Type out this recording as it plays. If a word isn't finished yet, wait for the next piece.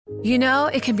You know,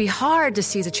 it can be hard to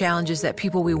see the challenges that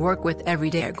people we work with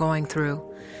every day are going through.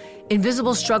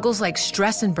 Invisible struggles like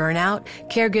stress and burnout,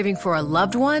 caregiving for a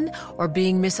loved one, or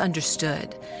being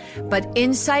misunderstood. But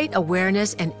insight,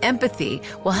 awareness, and empathy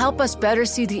will help us better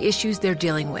see the issues they're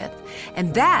dealing with.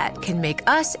 And that can make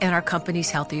us and our companies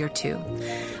healthier too.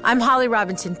 I'm Holly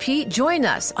Robinson Peete. Join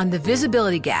us on The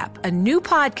Visibility Gap, a new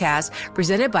podcast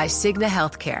presented by Cigna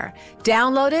Healthcare.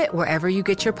 Download it wherever you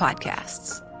get your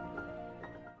podcasts.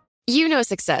 You know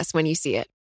success when you see it.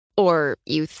 Or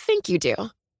you think you do.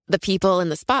 The people in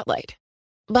the spotlight.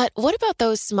 But what about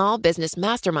those small business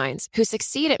masterminds who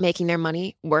succeed at making their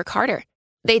money work harder?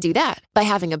 They do that by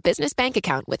having a business bank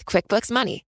account with QuickBooks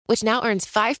Money, which now earns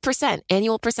 5%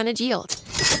 annual percentage yield.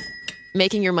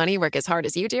 Making your money work as hard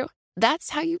as you do?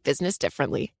 That's how you business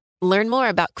differently. Learn more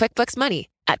about QuickBooks Money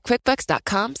at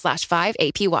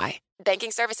quickbooks.com/5APY.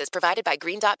 Banking services provided by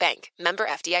Green Dot Bank. Member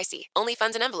FDIC. Only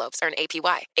funds and envelopes earn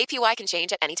APY. APY can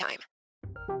change at any time.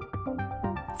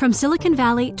 From Silicon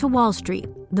Valley to Wall Street,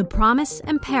 the promise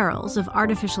and perils of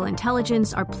artificial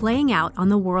intelligence are playing out on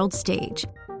the world stage.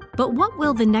 But what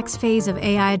will the next phase of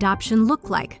AI adoption look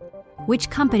like?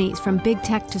 Which companies from big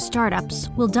tech to startups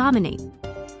will dominate?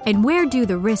 And where do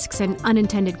the risks and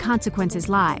unintended consequences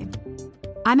lie?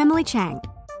 I'm Emily Chang.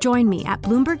 Join me at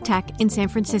Bloomberg Tech in San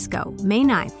Francisco, May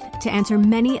 9th, to answer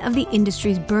many of the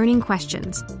industry's burning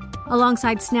questions,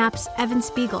 alongside Snap's Evan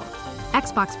Spiegel,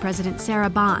 Xbox President Sarah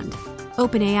Bond,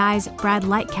 OpenAI's Brad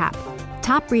Lightcap,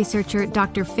 top researcher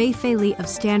Dr. Fei-Fei Li of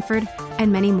Stanford,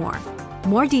 and many more.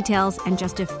 More details and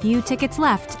just a few tickets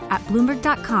left at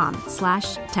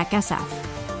Bloomberg.com/TechSF.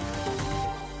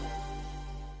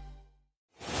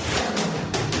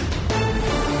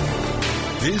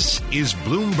 This is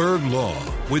Bloomberg Law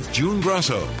with June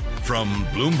Grasso from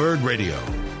Bloomberg Radio.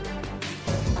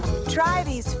 Try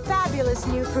these fabulous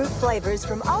new fruit flavors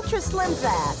from Ultra Slim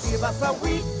Fast. Give us a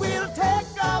week, we'll take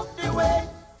out the weight.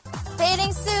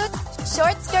 Bathing suit,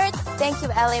 short skirts, thank you,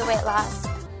 LA Weight Loss.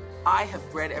 I have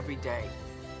bread every day.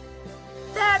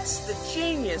 That's the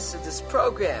genius of this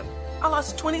program. I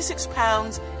lost 26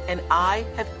 pounds and I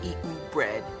have eaten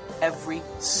bread every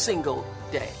single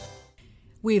day.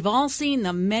 We've all seen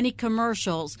the many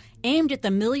commercials aimed at the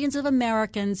millions of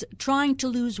Americans trying to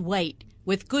lose weight.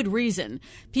 With good reason.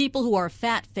 People who are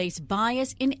fat face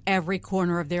bias in every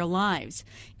corner of their lives.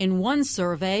 In one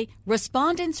survey,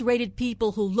 respondents rated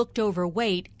people who looked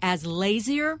overweight as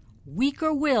lazier,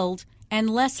 weaker-willed, and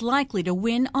less likely to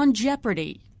win on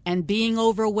Jeopardy! And being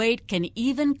overweight can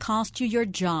even cost you your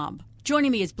job.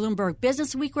 Joining me is Bloomberg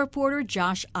Businessweek reporter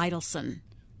Josh Eidelson.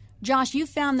 Josh, you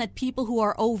found that people who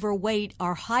are overweight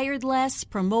are hired less,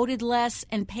 promoted less,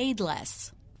 and paid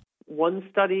less. One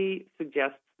study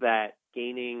suggests that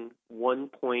gaining 1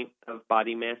 point of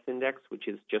body mass index, which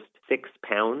is just 6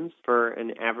 pounds for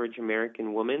an average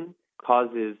American woman,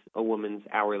 causes a woman's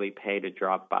hourly pay to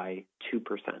drop by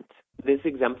 2%. This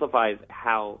exemplifies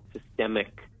how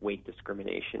systemic weight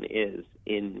discrimination is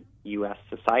in U.S.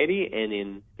 society and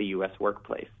in the U.S.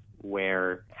 workplace,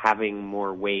 where having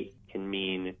more weight can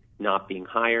mean not being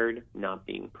hired, not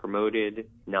being promoted,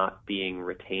 not being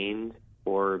retained,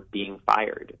 or being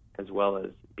fired, as well as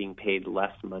being paid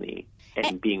less money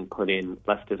and being put in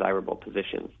less desirable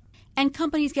positions. And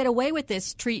companies get away with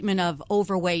this treatment of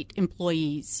overweight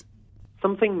employees.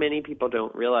 Something many people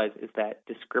don't realize is that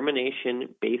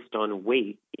discrimination based on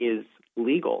weight is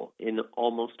legal in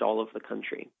almost all of the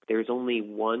country. There's only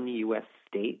one U.S.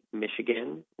 state,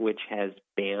 Michigan, which has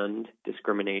banned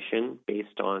discrimination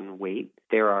based on weight.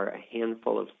 There are a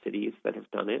handful of cities that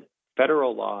have done it.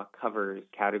 Federal law covers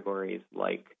categories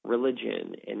like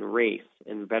religion and race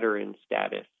and veteran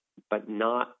status, but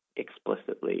not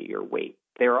explicitly your weight.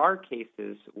 There are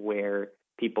cases where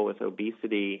people with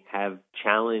obesity have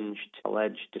challenged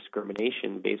alleged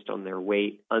discrimination based on their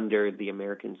weight under the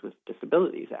Americans with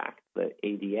Disabilities Act. The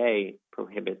ADA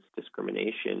prohibits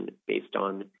discrimination based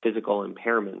on physical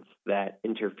impairments that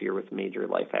interfere with major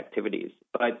life activities.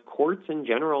 But courts in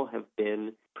general have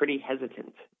been pretty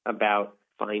hesitant about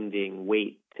finding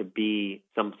weight to be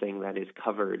something that is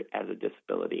covered as a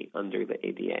disability under the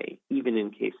ADA, even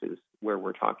in cases where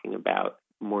we're talking about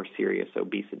more serious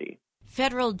obesity.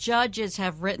 Federal judges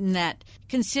have written that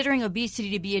considering obesity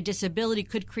to be a disability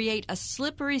could create a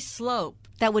slippery slope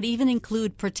that would even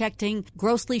include protecting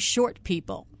grossly short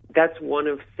people. That's one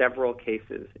of several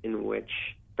cases in which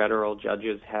federal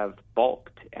judges have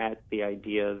balked at the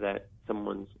idea that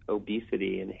someone's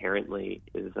obesity inherently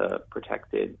is a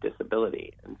protected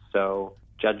disability. And so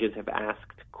judges have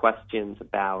asked questions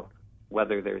about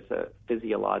whether there's a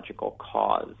physiological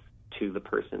cause to the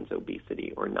person's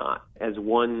obesity or not. As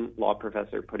one law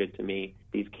professor put it to me,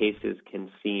 these cases can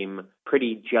seem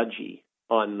pretty judgy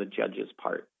on the judge's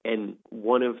part. And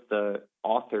one of the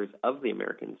authors of the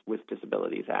Americans with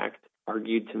Disabilities Act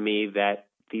argued to me that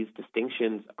these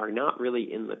distinctions are not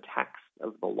really in the text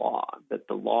of the law, that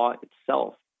the law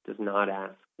itself does not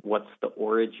ask what's the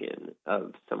origin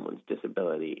of someone's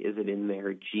disability. Is it in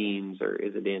their genes or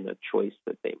is it in a choice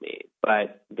that they made?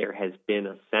 But there has been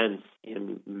a sense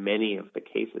in many of the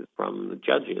cases from the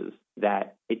judges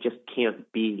that it just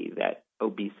can't be that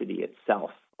obesity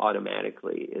itself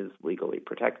automatically is legally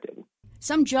protected.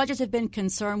 Some judges have been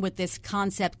concerned with this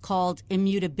concept called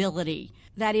immutability.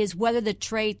 That is, whether the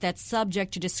trait that's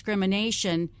subject to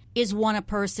discrimination is one a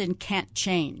person can't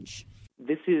change.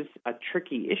 This is a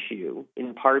tricky issue,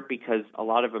 in part because a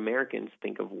lot of Americans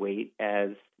think of weight as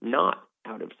not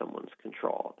out of someone's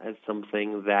control, as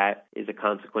something that is a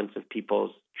consequence of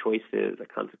people's choices, a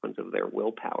consequence of their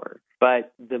willpower.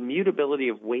 But the mutability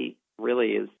of weight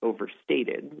really is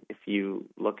overstated if you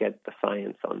look at the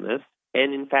science on this.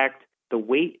 And in fact, the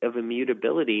weight of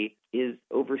immutability is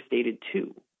overstated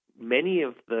too. Many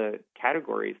of the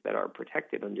categories that are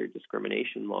protected under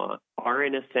discrimination law are,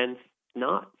 in a sense,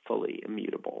 not fully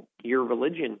immutable. Your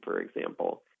religion, for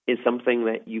example, is something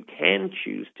that you can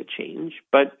choose to change,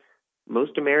 but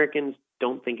most Americans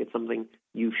don't think it's something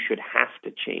you should have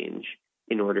to change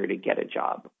in order to get a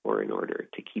job or in order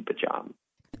to keep a job.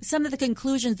 Some of the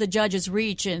conclusions the judges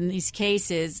reach in these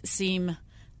cases seem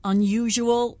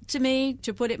unusual to me,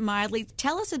 to put it mildly.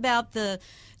 Tell us about the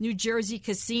New Jersey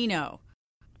casino.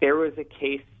 There was a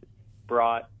case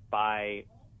brought by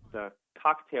the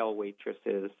cocktail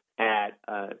waitresses at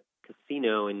a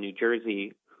casino in New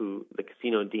Jersey who the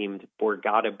casino deemed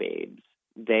Borgata babes.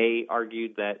 They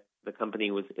argued that the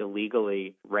company was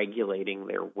illegally regulating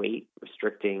their weight,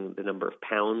 restricting the number of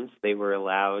pounds they were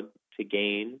allowed to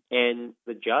gain. And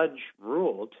the judge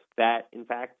ruled that, in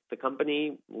fact, the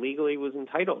company legally was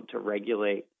entitled to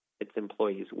regulate its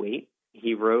employees' weight.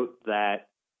 He wrote that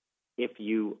if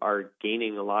you are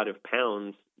gaining a lot of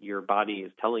pounds, your body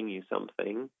is telling you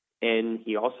something. And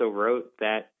he also wrote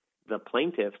that the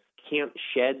plaintiffs can't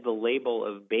shed the label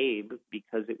of babe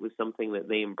because it was something that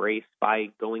they embraced by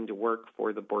going to work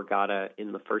for the Borgata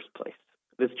in the first place.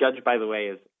 This judge, by the way,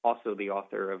 is also the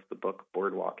author of the book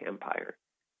Boardwalk Empire.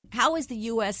 How is the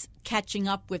U.S. catching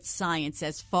up with science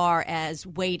as far as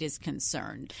weight is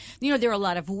concerned? You know, there are a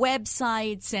lot of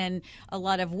websites and a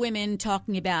lot of women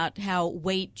talking about how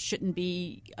weight shouldn't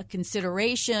be a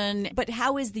consideration. But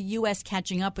how is the U.S.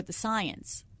 catching up with the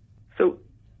science? So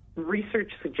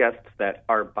research suggests that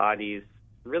our bodies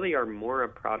really are more a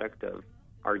product of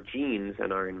our genes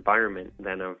and our environment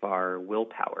than of our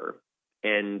willpower,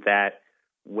 and that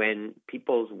when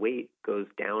people's weight goes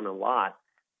down a lot,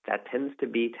 that tends to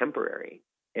be temporary.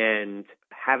 And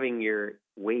having your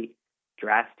weight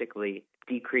drastically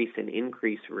decrease and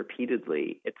increase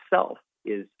repeatedly itself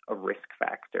is a risk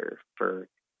factor for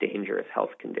dangerous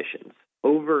health conditions.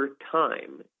 Over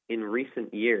time, in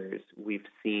recent years, we've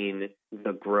seen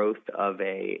the growth of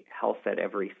a health at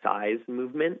every size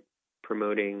movement,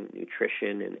 promoting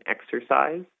nutrition and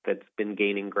exercise that's been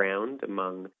gaining ground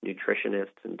among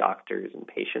nutritionists and doctors and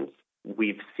patients.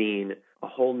 We've seen a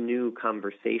whole new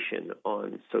conversation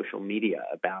on social media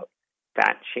about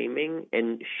fat shaming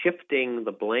and shifting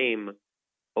the blame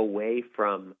away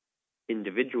from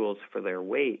individuals for their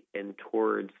weight and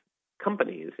towards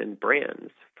companies and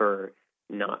brands for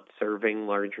not serving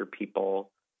larger people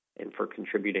and for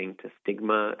contributing to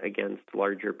stigma against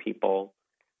larger people.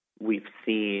 We've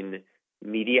seen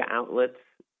media outlets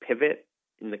pivot,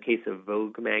 in the case of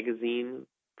Vogue magazine,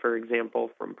 for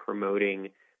example, from promoting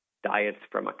diets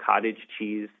from a cottage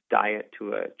cheese diet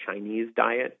to a Chinese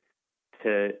diet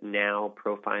to now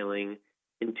profiling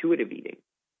intuitive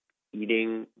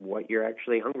eating what you're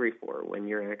actually hungry for when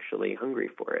you're actually hungry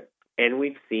for it. And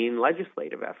we've seen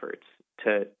legislative efforts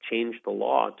to change the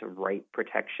law to write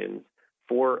protections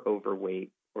for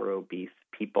overweight or obese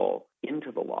people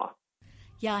into the law.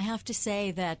 Yeah, I have to say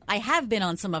that I have been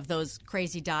on some of those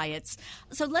crazy diets.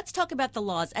 So let's talk about the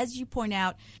laws. As you point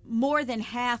out, more than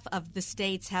half of the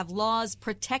states have laws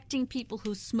protecting people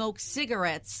who smoke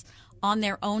cigarettes on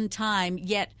their own time,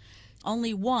 yet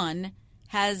only one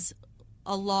has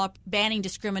a law banning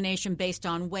discrimination based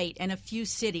on weight, and a few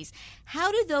cities.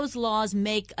 How do those laws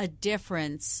make a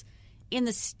difference in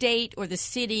the state or the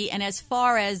city, and as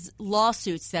far as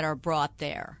lawsuits that are brought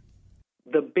there?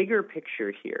 The bigger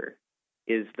picture here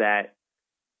is that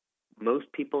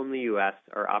most people in the U.S.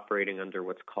 are operating under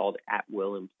what's called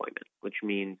at-will employment, which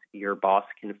means your boss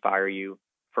can fire you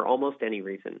for almost any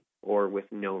reason or with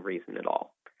no reason at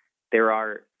all. There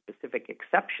are specific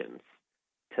exceptions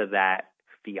to that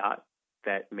fiat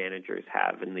that managers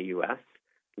have in the U.S.,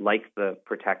 like the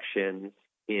protections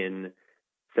in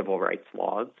civil rights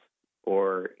laws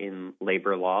or in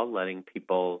labor law, letting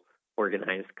people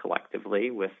organize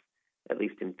collectively with, at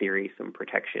least in theory, some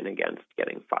protection against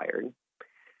getting fired.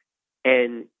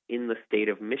 And in the state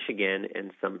of Michigan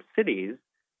and some cities,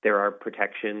 there are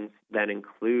protections that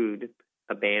include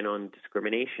a ban on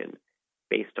discrimination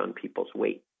based on people's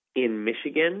weight. In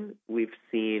Michigan, we've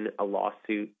seen a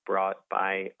lawsuit brought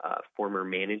by a former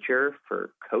manager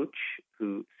for Coach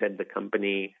who said the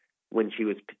company, when she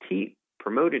was petite,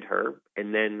 promoted her,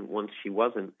 and then once she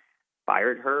wasn't,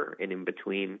 fired her, and in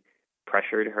between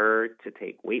pressured her to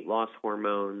take weight loss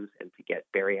hormones and to get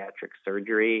bariatric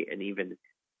surgery, and even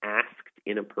asked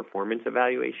in a performance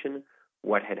evaluation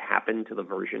what had happened to the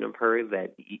version of her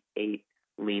that ate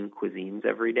lean cuisines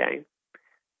every day.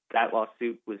 That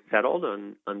lawsuit was settled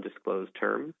on undisclosed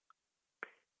terms.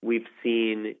 We've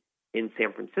seen in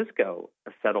San Francisco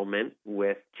a settlement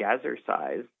with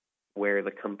Jazzercise, where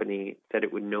the company said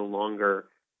it would no longer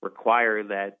require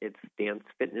that its dance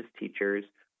fitness teachers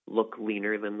look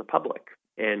leaner than the public.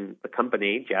 And the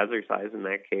company, Jazzercise in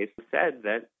that case, said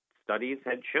that studies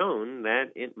had shown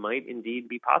that it might indeed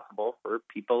be possible for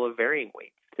people of varying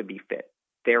weights to be fit.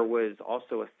 There was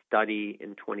also a study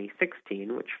in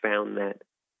 2016 which found that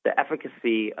the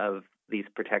efficacy of these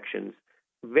protections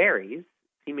varies,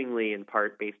 seemingly in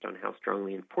part based on how strong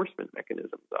the enforcement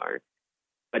mechanisms are,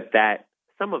 but that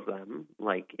some of them,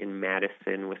 like in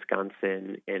Madison,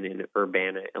 Wisconsin, and in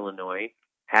Urbana, Illinois,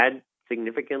 had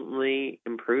significantly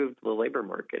improved the labor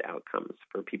market outcomes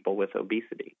for people with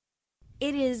obesity.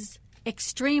 It is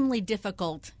extremely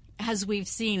difficult, as we've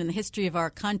seen in the history of our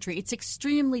country, it's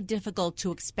extremely difficult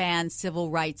to expand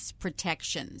civil rights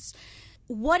protections.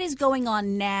 What is going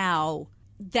on now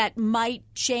that might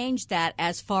change that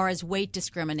as far as weight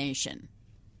discrimination?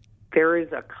 There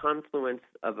is a confluence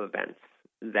of events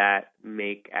that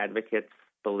make advocates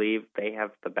believe they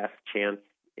have the best chance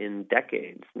in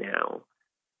decades now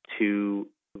to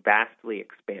vastly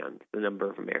expand the number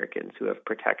of Americans who have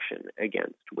protection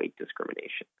against weight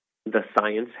discrimination. The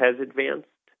science has advanced.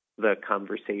 The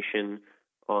conversation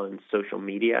on social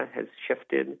media has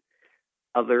shifted.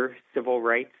 Other civil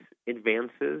rights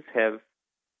advances have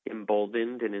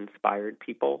emboldened and inspired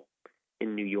people.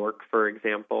 In New York, for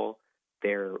example,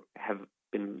 there have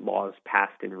been laws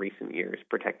passed in recent years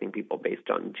protecting people based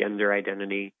on gender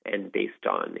identity and based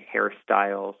on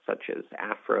hairstyles such as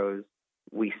afros.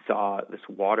 We saw this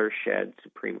watershed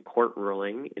Supreme Court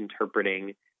ruling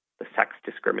interpreting the sex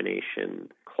discrimination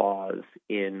clause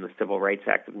in the Civil Rights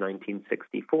Act of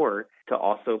 1964 to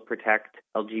also protect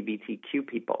LGBTQ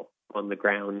people on the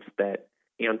grounds that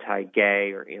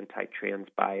anti-gay or anti-trans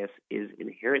bias is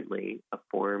inherently a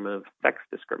form of sex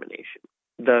discrimination.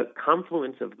 The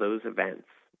confluence of those events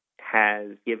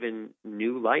has given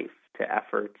new life to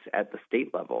efforts at the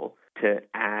state level to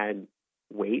add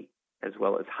weight as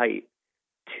well as height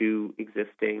to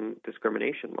existing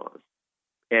discrimination laws.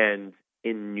 And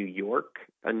in New York,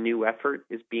 a new effort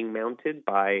is being mounted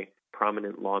by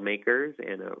prominent lawmakers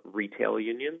and a retail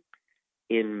union.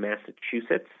 In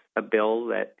Massachusetts, a bill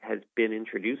that has been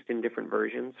introduced in different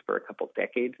versions for a couple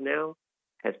decades now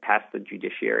has passed the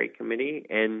Judiciary Committee,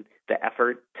 and the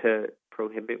effort to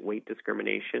prohibit weight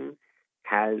discrimination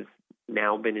has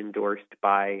now been endorsed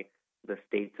by the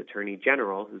state's Attorney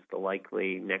General, who's the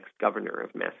likely next governor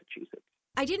of Massachusetts.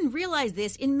 I didn't realize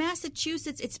this. In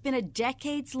Massachusetts, it's been a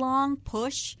decades-long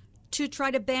push to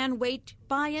try to ban weight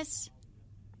bias?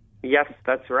 Yes,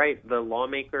 that's right. The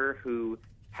lawmaker who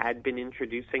had been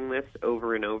introducing this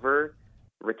over and over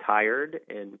retired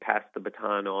and passed the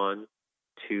baton on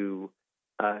to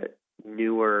a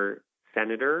newer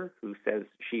senator who says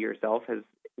she herself has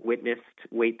witnessed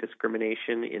weight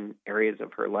discrimination in areas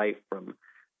of her life, from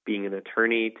being an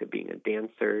attorney to being a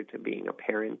dancer to being a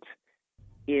parent.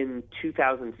 In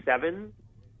 2007,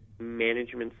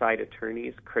 management-side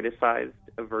attorneys criticized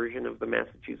a version of the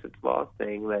Massachusetts law,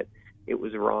 saying that it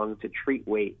was wrong to treat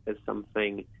weight as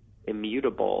something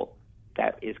immutable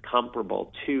that is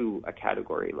comparable to a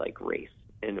category like race,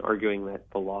 and arguing that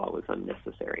the law was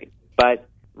unnecessary. But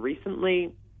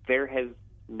recently, there has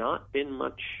not been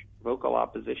much vocal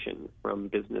opposition from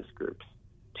business groups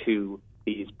to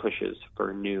these pushes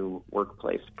for new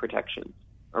workplace protections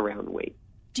around weight.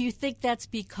 Do you think that's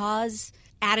because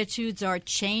attitudes are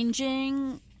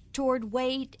changing toward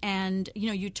weight? And,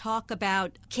 you talk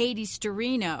about Katie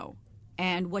Sturino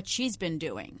and what she's been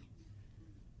doing.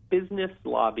 Business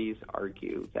lobbies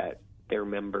argue that their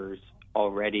members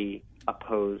already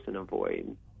oppose and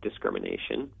avoid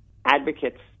discrimination.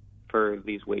 Advocates for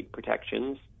these weight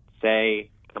protections say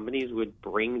companies would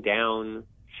bring down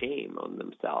shame on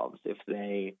themselves if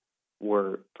they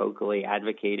were vocally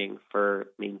advocating for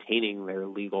maintaining their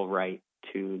legal right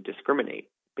to discriminate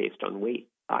based on weight.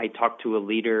 I talked to a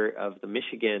leader of the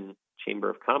Michigan Chamber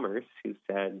of Commerce who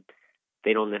said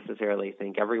they don't necessarily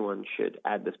think everyone should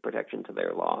add this protection to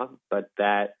their law, but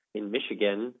that in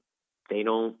Michigan, they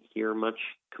don't hear much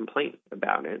complaint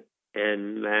about it,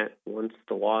 and that once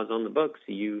the law is on the books,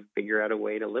 you figure out a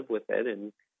way to live with it,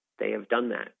 and they have done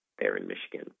that there in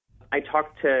Michigan. I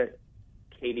talked to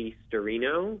Katie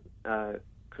Storino, a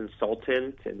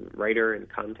consultant and writer and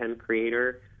content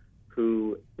creator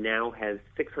who now has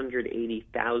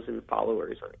 680,000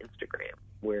 followers on Instagram,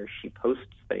 where she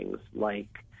posts things like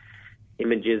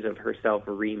images of herself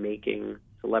remaking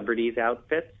celebrities'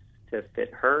 outfits to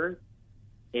fit her,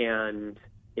 and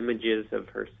images of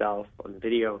herself on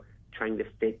video trying to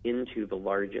fit into the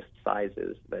largest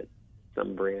sizes that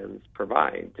some brands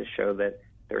provide to show that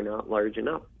they're not large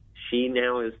enough. She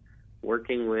now is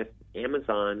working with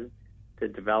Amazon to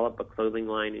develop a clothing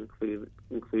line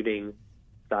including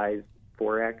size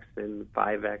 4X and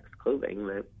 5X clothing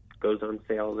that goes on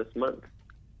sale this month.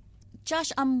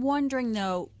 Josh, I'm wondering,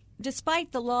 though,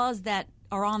 despite the laws that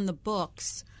are on the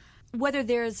books, whether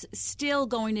there's still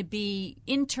going to be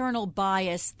internal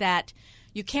bias that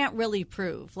you can't really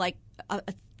prove, like a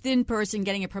thin person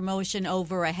getting a promotion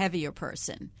over a heavier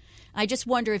person. I just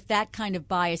wonder if that kind of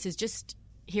bias is just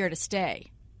here to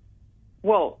stay.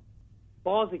 Well,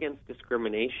 laws against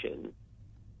discrimination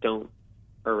don't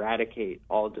eradicate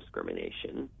all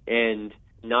discrimination, and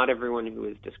not everyone who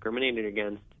is discriminated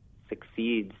against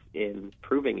succeeds in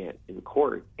proving it in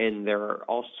court. And there are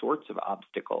all sorts of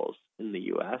obstacles in the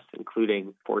U.S.,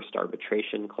 including forced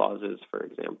arbitration clauses, for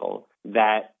example,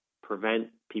 that prevent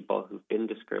people who've been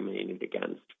discriminated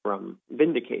against from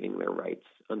vindicating their rights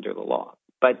under the law.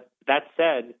 But that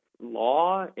said,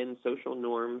 law and social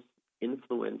norms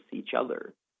influence each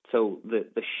other. So the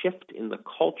shift in the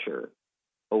culture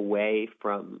away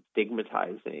from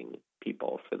stigmatizing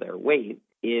people for their weight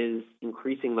is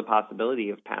increasing the possibility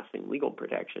of passing legal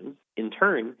protections. In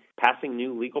turn, passing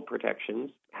new legal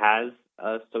protections has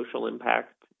a social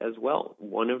impact as well.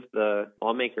 One of the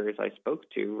lawmakers I spoke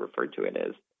to referred to it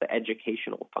as the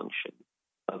educational function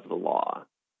of the law.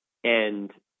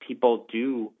 And people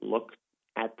do look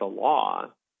at the law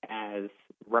as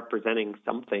representing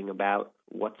something about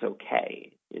what's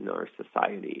okay in our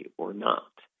society or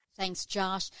not. Thanks,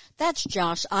 Josh. That's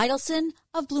Josh Idelson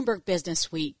of Bloomberg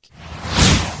Business Week.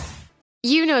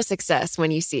 You know success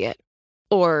when you see it.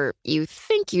 Or you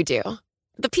think you do.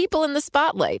 The people in the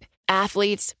spotlight.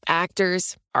 Athletes,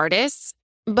 actors, artists.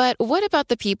 But what about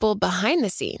the people behind the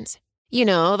scenes? You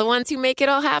know, the ones who make it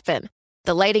all happen.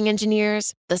 The lighting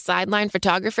engineers, the sideline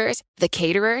photographers, the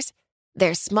caterers.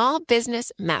 They're small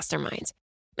business masterminds.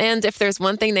 And if there's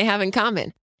one thing they have in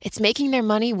common, it's making their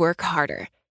money work harder.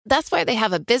 That's why they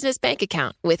have a business bank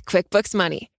account with QuickBooks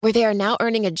Money, where they are now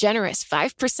earning a generous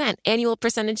 5% annual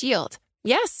percentage yield.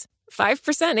 Yes,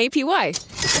 5%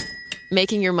 APY.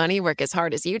 Making your money work as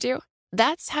hard as you do?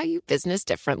 That's how you business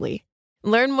differently.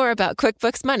 Learn more about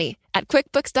QuickBooks Money at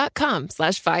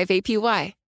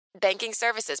quickbooks.com/5APY. Banking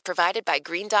services provided by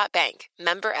Green Dot Bank,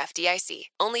 member FDIC.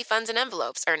 Only funds and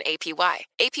envelopes earn APY.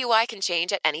 APY can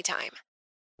change at any time.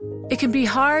 It can be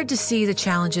hard to see the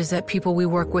challenges that people we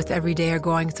work with every day are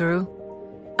going through.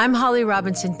 I'm Holly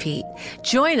Robinson Peete.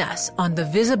 Join us on The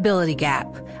Visibility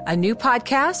Gap, a new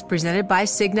podcast presented by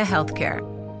Cigna Healthcare.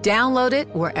 Download it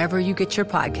wherever you get your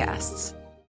podcasts.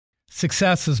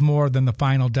 Success is more than the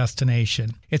final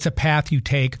destination. It's a path you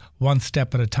take one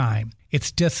step at a time.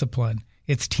 It's discipline.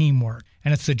 It's teamwork.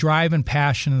 And it's the drive and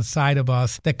passion inside of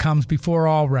us that comes before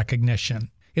all recognition.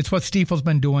 It's what Stifel's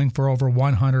been doing for over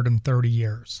 130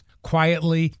 years.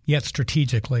 Quietly, yet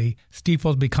strategically,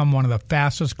 Stifel's become one of the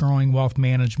fastest growing wealth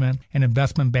management and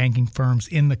investment banking firms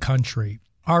in the country.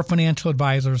 Our financial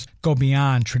advisors go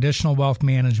beyond traditional wealth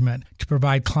management to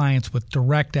provide clients with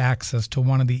direct access to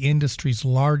one of the industry's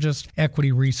largest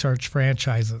equity research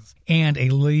franchises and a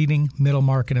leading middle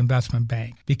market investment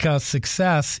bank. Because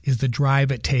success is the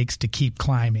drive it takes to keep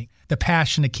climbing, the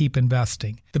passion to keep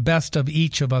investing, the best of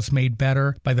each of us made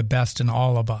better by the best in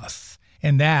all of us.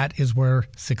 And that is where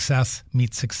success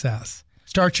meets success.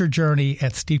 Start your journey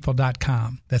at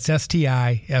Stifel.com. That's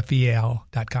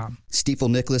Stifel.com. Stifel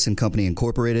Nicholas and Company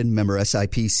Incorporated, member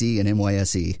SIPC and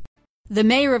NYSE. The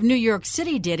mayor of New York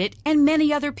City did it, and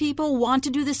many other people want to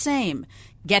do the same.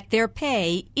 Get their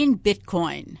pay in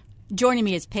Bitcoin. Joining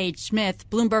me is Paige Smith,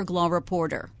 Bloomberg Law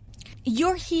reporter.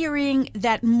 You're hearing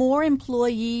that more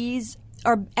employees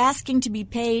are asking to be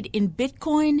paid in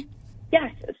Bitcoin?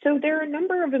 Yes. So there are a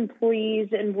number of employees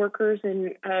and workers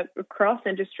across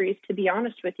industries, to be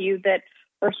honest with you, that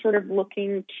are sort of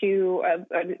looking to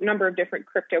a number of different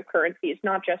cryptocurrencies,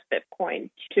 not just Bitcoin,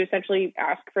 to essentially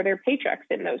ask for their paychecks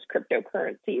in those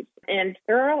cryptocurrencies. And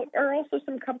there are also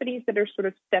some companies that are sort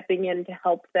of stepping in to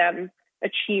help them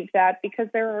achieve that, because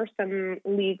there are some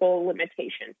legal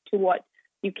limitations to what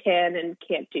you can and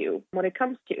can't do when it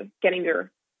comes to getting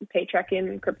your paycheck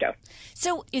in crypto.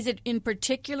 So is it in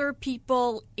particular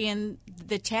people in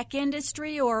the tech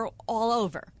industry or all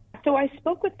over? So I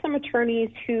spoke with some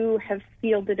attorneys who have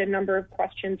fielded a number of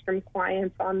questions from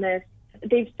clients on this.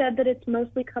 They've said that it's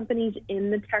mostly companies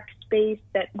in the tech space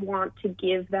that want to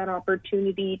give that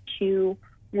opportunity to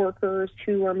workers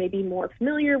who are maybe more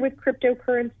familiar with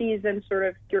cryptocurrencies than sort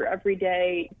of your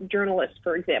everyday journalists,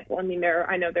 for example. I mean,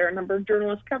 I know there are a number of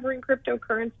journalists covering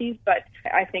cryptocurrencies, but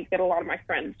I think that a lot of my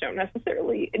friends don't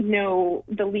necessarily know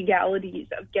the legalities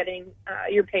of getting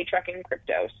your paycheck in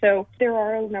crypto. So there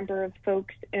are a number of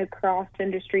folks across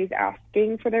industries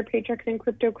asking for their paychecks in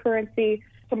cryptocurrency.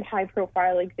 Some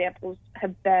high-profile examples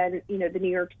have been, the New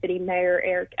York City Mayor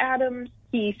Eric Adams.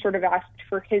 He sort of asked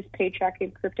for his paycheck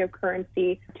in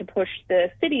cryptocurrency to push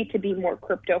the city to be more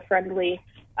crypto-friendly.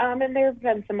 And there have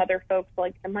been some other folks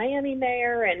like the Miami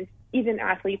mayor, and even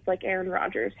athletes like Aaron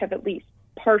Rodgers have at least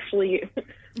partially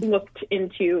looked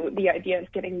into the idea of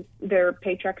getting their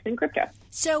paychecks in crypto.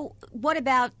 So what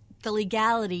about the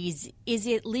legalities? Is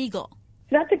it legal?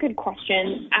 That's a good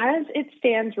question. As it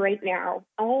stands right now,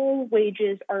 all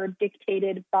wages are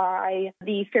dictated by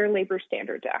the Fair Labor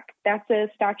Standards Act. That's a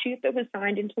statute that was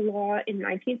signed into law in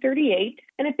 1938,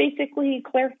 and it basically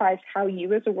clarifies how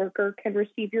you as a worker can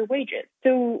receive your wages.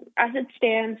 So as it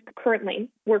stands currently,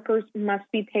 workers must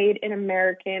be paid in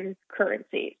American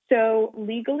currency. So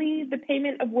legally, the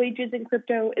payment of wages in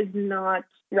crypto is not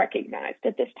recognized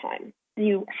at this time.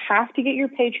 You have to get your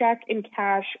paycheck in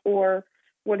cash or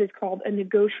what is called a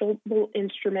negotiable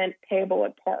instrument payable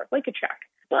at par, like a check.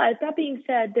 But that being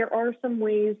said, there are some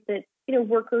ways that,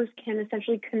 workers can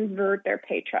essentially convert their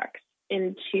paychecks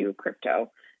into crypto.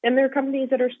 And there are companies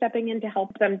that are stepping in to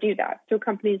help them do that. So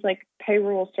companies like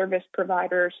payroll service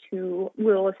providers who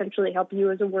will essentially help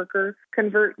you as a worker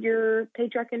convert your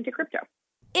paycheck into crypto.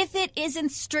 If it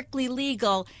isn't strictly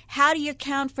legal, how do you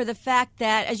account for the fact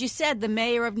that, as you said, the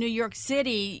mayor of New York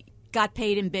City got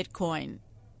paid in Bitcoin?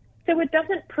 So it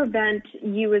doesn't prevent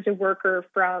you as a worker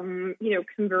from,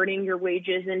 converting your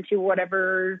wages into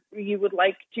whatever you would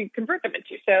like to convert them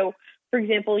into. So, for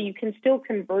example, you can still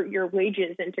convert your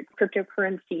wages into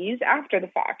cryptocurrencies after the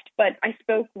fact. But I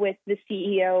spoke with the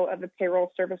CEO of a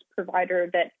payroll service provider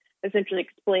that essentially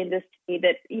explained this to me,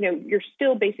 that, you're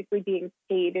still basically being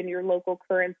paid in your local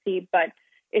currency, but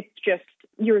it's just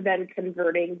you're then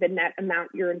converting the net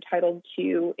amount you're entitled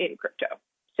to in crypto.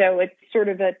 So it's sort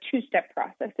of a two-step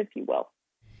process, if you will.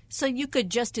 So you could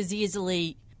just as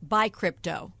easily buy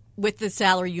crypto with the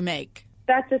salary you make.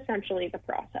 That's essentially the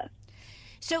process.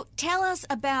 So tell us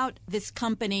about this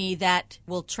company that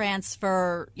will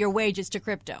transfer your wages to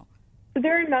crypto.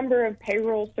 There are a number of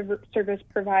payroll service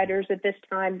providers at this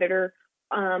time that are,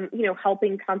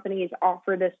 helping companies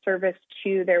offer this service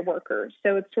to their workers.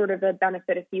 So it's sort of a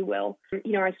benefit, if you will.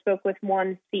 I spoke with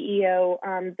one CEO,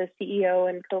 the CEO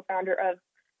and co-founder of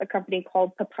a company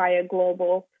called Papaya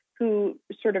Global, who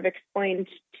sort of explained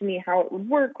to me how it would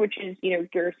work, which is,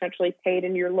 you're essentially paid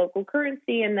in your local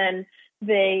currency, and then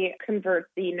they convert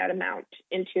the net amount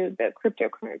into the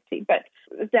cryptocurrency. But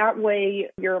that way,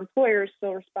 your employer is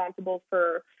still responsible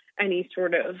for any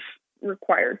sort of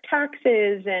required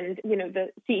taxes. And, the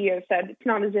CEO said it's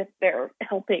not as if they're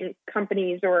helping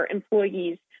companies or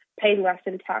employees pay less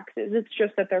in taxes. It's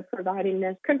just that they're providing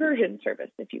this conversion service,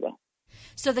 if you will.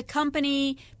 So the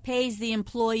company pays the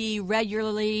employee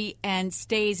regularly and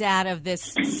stays out of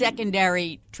this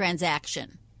secondary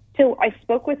transaction. So I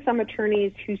spoke with some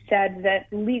attorneys who said that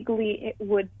legally it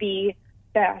would be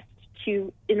best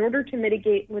to, in order to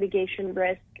mitigate litigation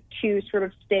risk, to sort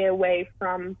of stay away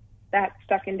from that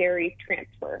secondary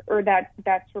transfer or that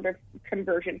sort of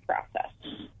conversion process.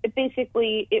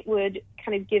 It would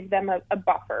kind of give them a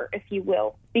buffer, if you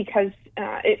will, because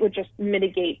it would just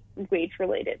mitigate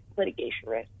wage-related litigation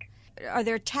risk. Are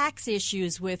there tax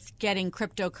issues with getting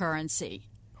cryptocurrency?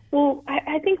 Well,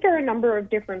 I think there are a number of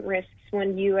different risks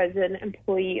when you as an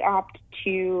employee opt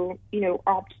to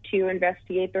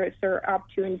investigate this or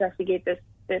opt to investigate this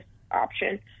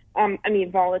option.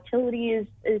 Volatility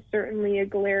is certainly a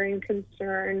glaring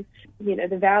concern.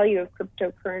 The value of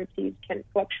cryptocurrencies can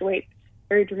fluctuate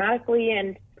very dramatically.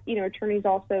 And, attorneys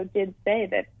also did say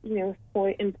that, if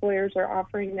employers are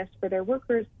offering this for their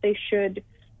workers, they should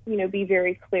be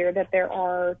very clear that there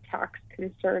are tax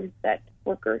concerns that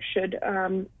workers should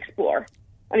explore.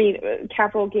 I mean,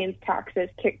 capital gains taxes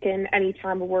kick in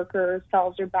anytime a worker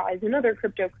sells or buys another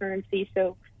cryptocurrency,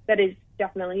 so that is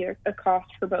definitely a cost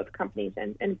for both companies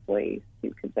and employees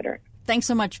to consider. Thanks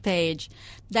so much, Paige.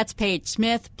 That's Paige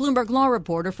Smith, Bloomberg Law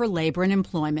reporter for Labor and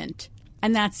Employment.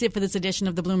 And that's it for this edition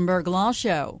of the Bloomberg Law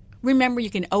Show. Remember, you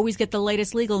can always get the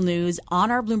latest legal news on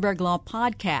our Bloomberg Law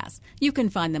podcasts. You can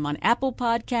find them on Apple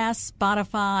Podcasts,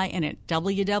 Spotify, and at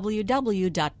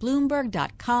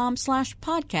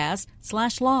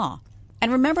www.bloomberg.com/podcast/law.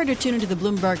 And remember to tune into the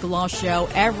Bloomberg Law Show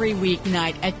every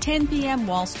weeknight at 10 p.m.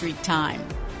 Wall Street time.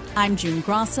 I'm June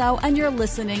Grosso, and you're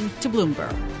listening to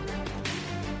Bloomberg.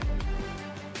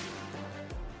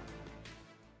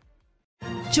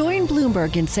 Join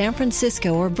Bloomberg in San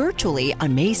Francisco or virtually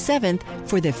on May 7th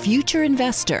for The Future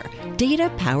Investor,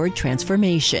 Data-Powered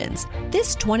Transformations.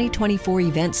 This 2024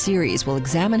 event series will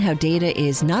examine how data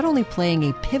is not only playing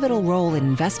a pivotal role in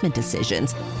investment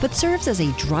decisions, but serves as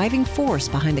a driving force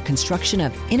behind the construction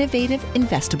of innovative,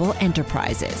 investable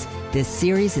enterprises. This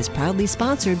series is proudly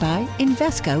sponsored by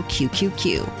Invesco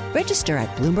QQQ. Register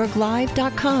at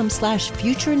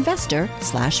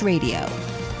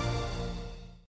BloombergLive.com/futureinvestor/radio.